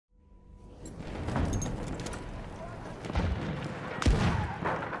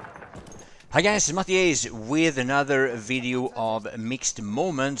Hi guys, it's Mattias with another video of mixed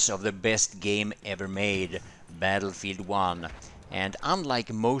moments of the best game ever made, Battlefield 1. And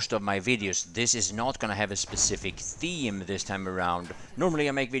unlike most of my videos, this is not gonna have a specific theme this time around. Normally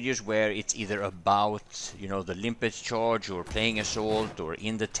I make videos where it's either about, you know, the limpet charge or playing assault or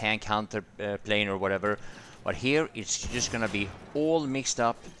in the tank hunter plane or whatever. But here it's just gonna be all mixed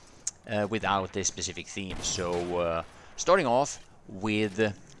up without a specific theme. So starting off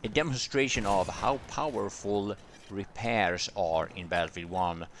with a demonstration of how powerful repairs are in Battlefield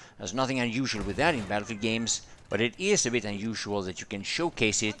 1. There's nothing unusual with that in Battlefield games, but it is a bit unusual that you can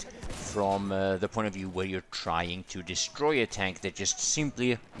showcase it from the point of view where you're trying to destroy a tank that just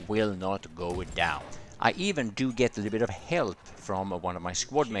simply will not go down. I even do get a little bit of help from one of my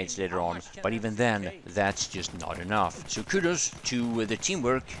squad mates later on, but even then, that's just not enough. So kudos to the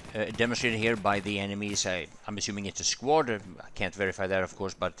teamwork demonstrated here by the enemies. I'm assuming it's a squad. I can't verify that, of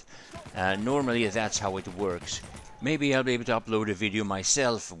course, but normally that's how it works. Maybe I'll be able to upload a video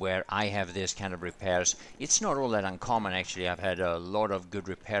myself where I have this kind of repairs. It's not all that uncommon, actually. I've had a lot of good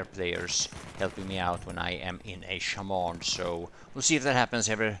repair players helping me out when I am in a shaman, so we'll see if that happens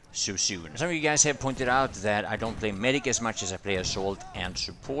ever so soon. Some of you guys have pointed out that I don't play medic as much as I play assault and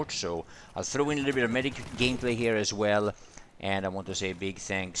support, so I'll throw in a little bit of medic gameplay here as well. And I want to say a big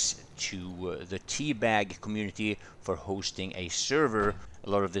thanks to the Teabag community for hosting a server. A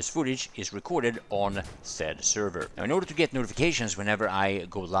lot of this footage is recorded on said server. Now, in order to get notifications whenever I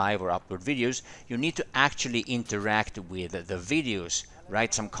go live or upload videos, you need to actually interact with the videos.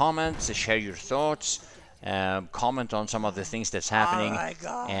 Write some comments, share your thoughts, comment on some of the things that's happening,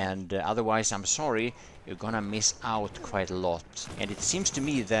 and otherwise, I'm sorry, you're gonna miss out quite a lot. And it seems to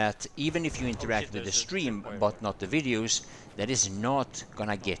me that even if you interact with the stream but not the videos, that is not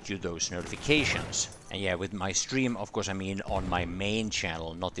gonna get you those notifications. And yeah, with my stream, of course, I mean on my main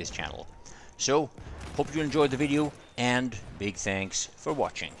channel, not this channel. So, hope you enjoyed the video, and big thanks for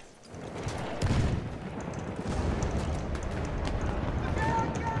watching.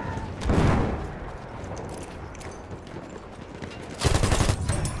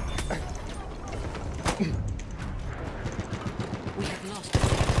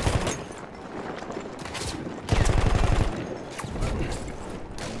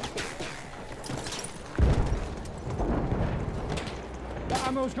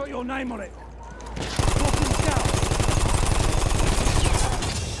 Ammo's got your name on it. Walking down.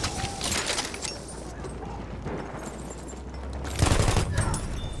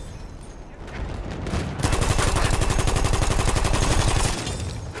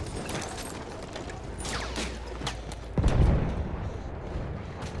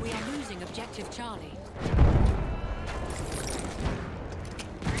 We are losing objective Charlie.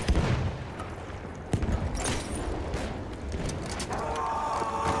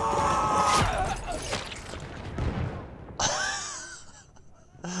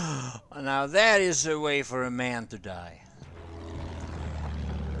 Now that is a way for a man to die.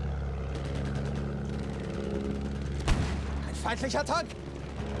 Ein feindlicher Tank.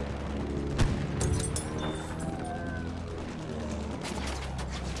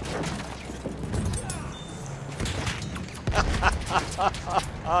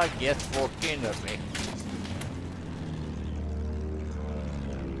 Get fucking of me.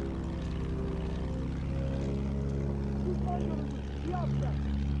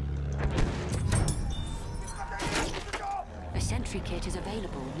 A sentry kit is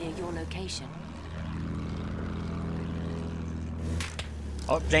available near your location.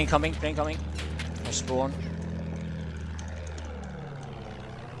 Oh, plane coming, plane coming. I'll spawn.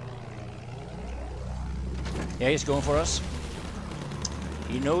 Yeah, he's going for us.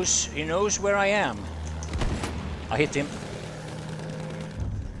 He knows where I am. I hit him.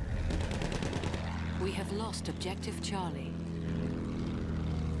 We have lost objective Charlie.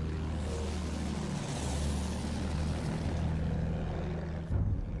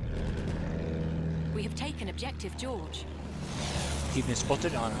 We have taken objective George. Keep me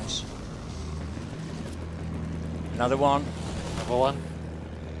spotted. Oh, nice. Another one. Another one.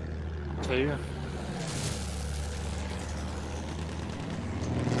 Two.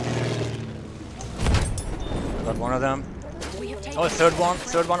 Got one of them. We have taken Oh, third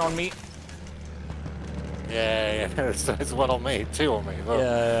one on me. Yeah, it's one on me, two on me. Well.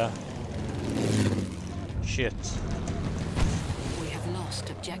 Yeah. Shit. We have lost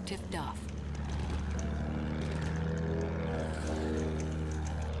objective Duff.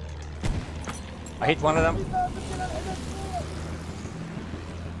 I hit one of them.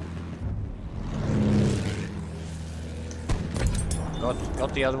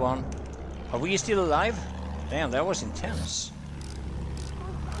 Got the other one. Are we still alive? Damn, that was intense.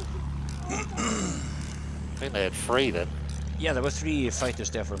 I think they had 3 then. Yeah, there were 3 fighters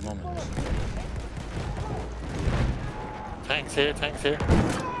there for a moment. Tanks here, tanks here.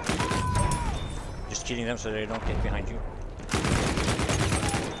 Just killing them so they don't get behind you.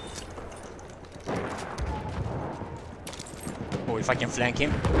 Oh, if I can flank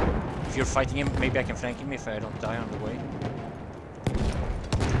him. If you're fighting him, maybe I can flank him if I don't die on the way.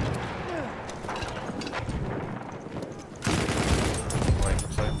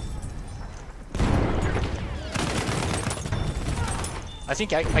 I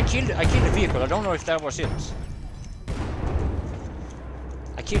think I killed the vehicle. I don't know if that was it.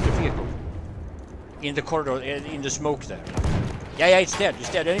 I killed the vehicle in the corridor, in the smoke there. Yeah, it's dead. It's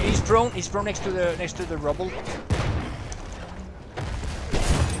dead. He's prone. He's prone next to the rubble.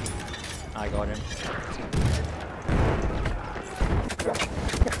 I got him.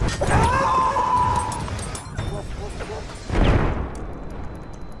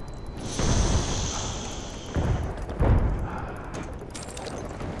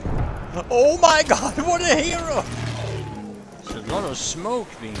 Oh my god, what a hero! There's a lot of smoke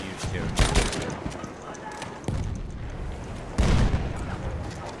being used here.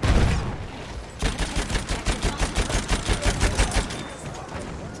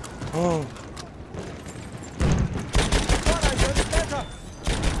 Oh.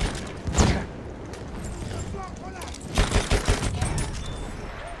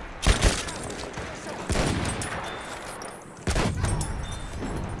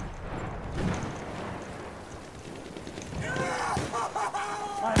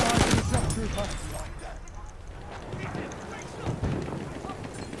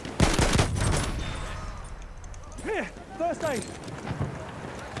 Here, first aid.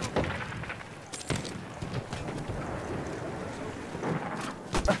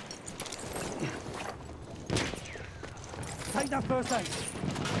 Take that first aid.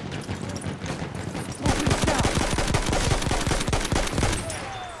 Swapping scout.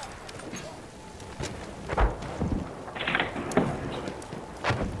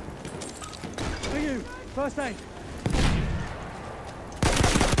 For you, first aid.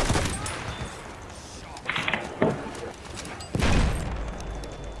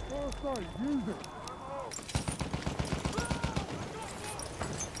 Use it.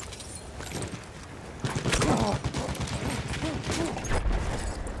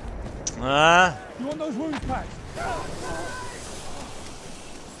 You want those wounds patched?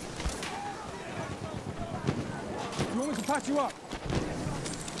 You want me to patch you up?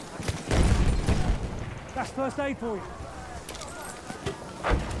 That's first aid for you.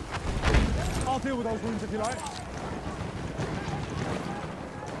 I'll deal with those wounds if you like.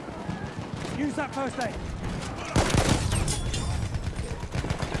 Use that first aid.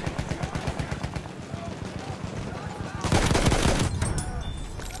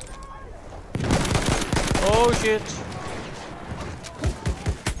 Oh shit!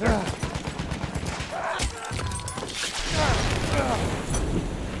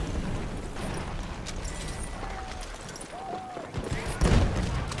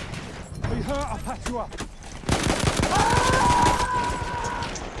 Are you hurt? I'll patch you up.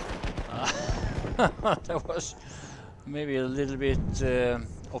 That was maybe a little bit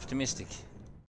optimistic.